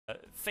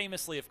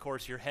famously, of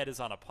course, your head is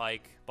on a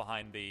pike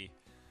behind the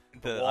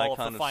The wall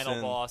icon of the of final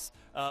sin. boss.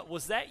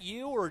 Was that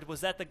you, or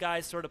was that the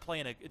guy sort of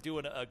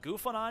doing a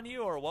goof on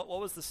you, or what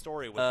was the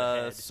story with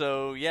the head?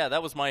 So yeah,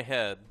 that was my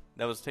head.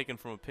 That was taken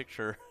from a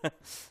picture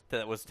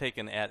that was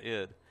taken at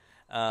id.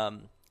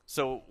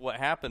 So what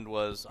happened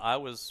was I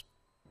was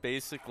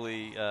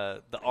basically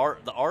the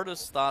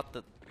artist thought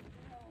that.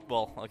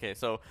 Well, okay,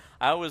 so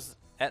I was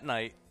at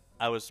night.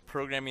 I was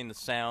programming the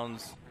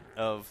sounds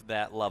of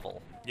that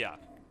level. Yeah.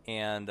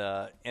 And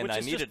Which I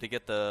is needed to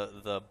get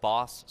the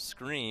boss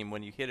scream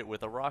when you hit it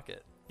with a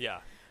rocket. Yeah.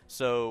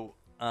 So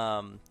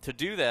to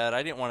do that,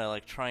 I didn't want to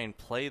like try and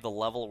play the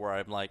level where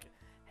I'm like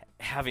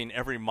having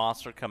every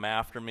monster come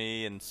after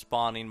me and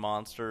spawning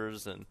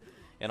monsters and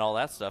all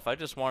that stuff. I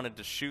just wanted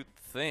to shoot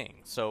the thing.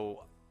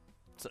 So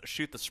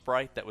shoot the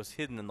sprite that was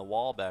hidden in the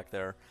wall back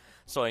there.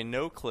 So I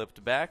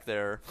no-clipped back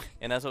there,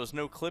 and as I was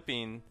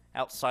no-clipping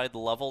outside the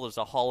level, there's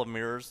a Hall of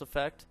Mirrors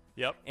effect.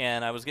 Yep.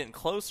 And I was getting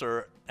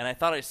closer, and I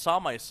thought I saw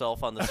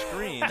myself on the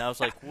screen. I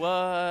was like,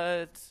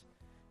 what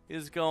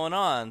is going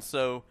on?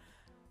 So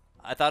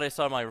I thought I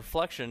saw my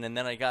reflection, and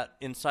then I got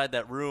inside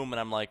that room, and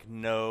I'm like,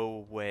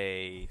 no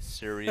way,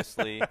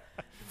 seriously?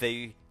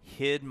 They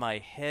hid my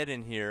head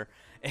in here,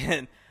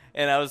 and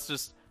I was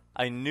just,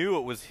 I knew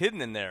it was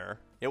hidden in there.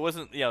 It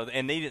wasn't,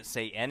 and they didn't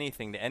say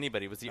anything to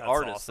anybody. It was the That's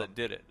artists awesome. that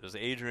did it. It was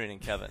Adrian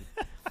and Kevin.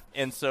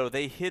 And so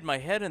they hid my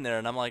head in there,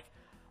 and I'm like,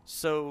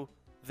 so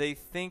they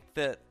think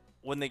that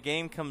when the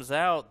game comes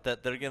out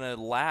that they're going to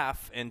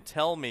laugh and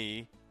tell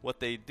me what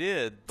they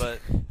did, but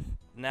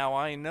now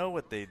I know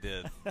what they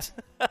did.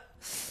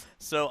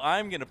 So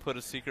I'm going to put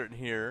a secret in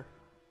here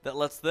that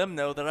lets them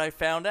know that I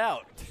found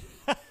out.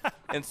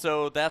 And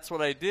so that's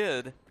what I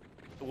did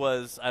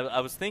was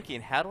I was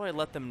thinking, how do I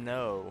let them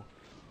know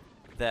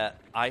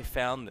that I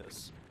found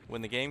this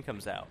when the game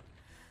comes out?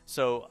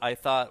 So I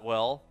thought,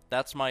 well,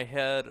 that's my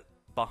head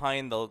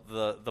behind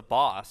the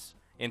boss,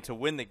 and to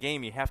win the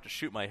game you have to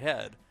shoot my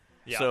head.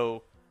 Yeah.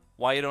 So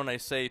why don't I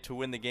say to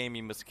win the game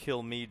you must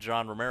kill me,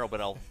 John Romero,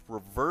 but I'll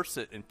reverse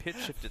it and pitch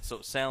shift it so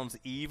it sounds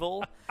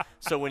evil.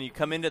 So when you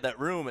come into that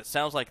room, it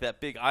sounds like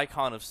that big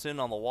icon of sin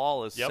on the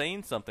wall is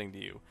saying something to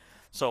you.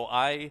 So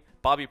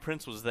Bobby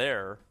Prince was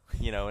there,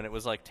 and it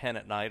was like 10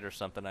 at night or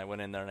something. I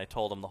went in there and I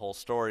told him the whole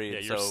story.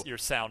 Yeah, and your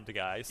sound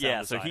guy.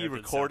 So he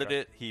recorded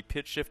it, he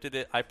pitch shifted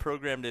it, I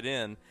programmed it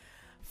in.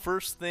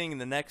 First thing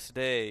the next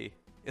day,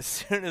 as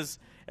soon as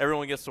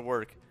everyone gets to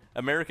work,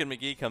 American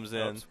McGee comes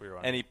in,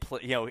 and he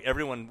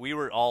everyone, we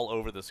were all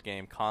over this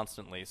game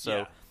constantly.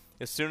 So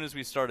as soon as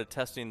we started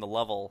testing the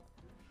level,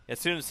 as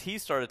soon as he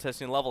started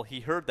testing the level, he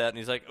heard that and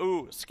he's like,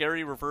 "Ooh,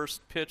 scary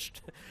reverse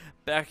pitched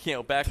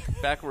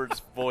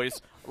backwards voice.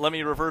 Let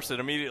me reverse it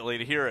immediately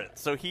to hear it."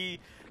 So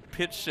he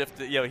pitch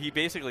shifted. He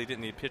basically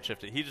didn't need pitch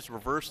shift it. He just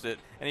reversed it,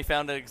 and he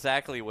found out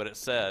exactly what it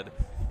said,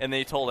 and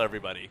they told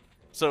everybody.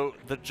 So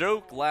the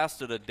joke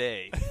lasted a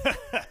day,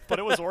 but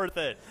it was worth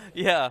it.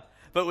 Yeah.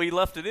 But we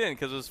left it in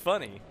because it was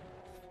funny,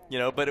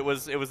 But it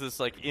was this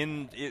like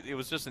it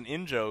was just an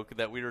in joke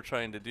that we were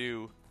trying to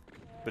do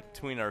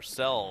between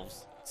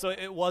ourselves. So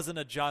it wasn't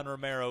a John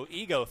Romero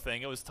ego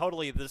thing. It was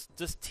totally this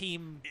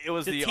team. It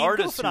was the team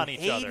artist goofing who on each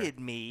hated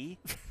other. me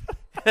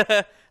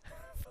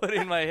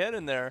putting my head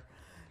in there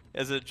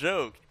as a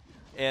joke.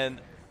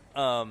 And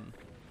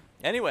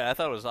anyway, I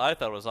thought it was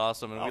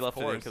awesome, and we left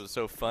it in because it was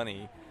so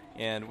funny.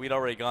 And we'd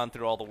already gone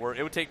through all the work.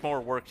 It would take more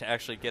work to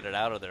actually get it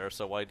out of there,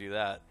 so why do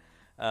that?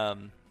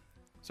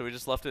 So we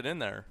just left it in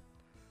there,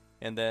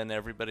 and then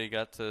everybody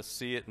got to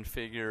see it and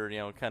figure,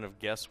 kind of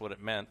guess what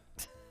it meant.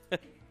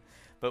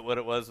 But what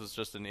it was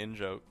just an in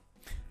joke.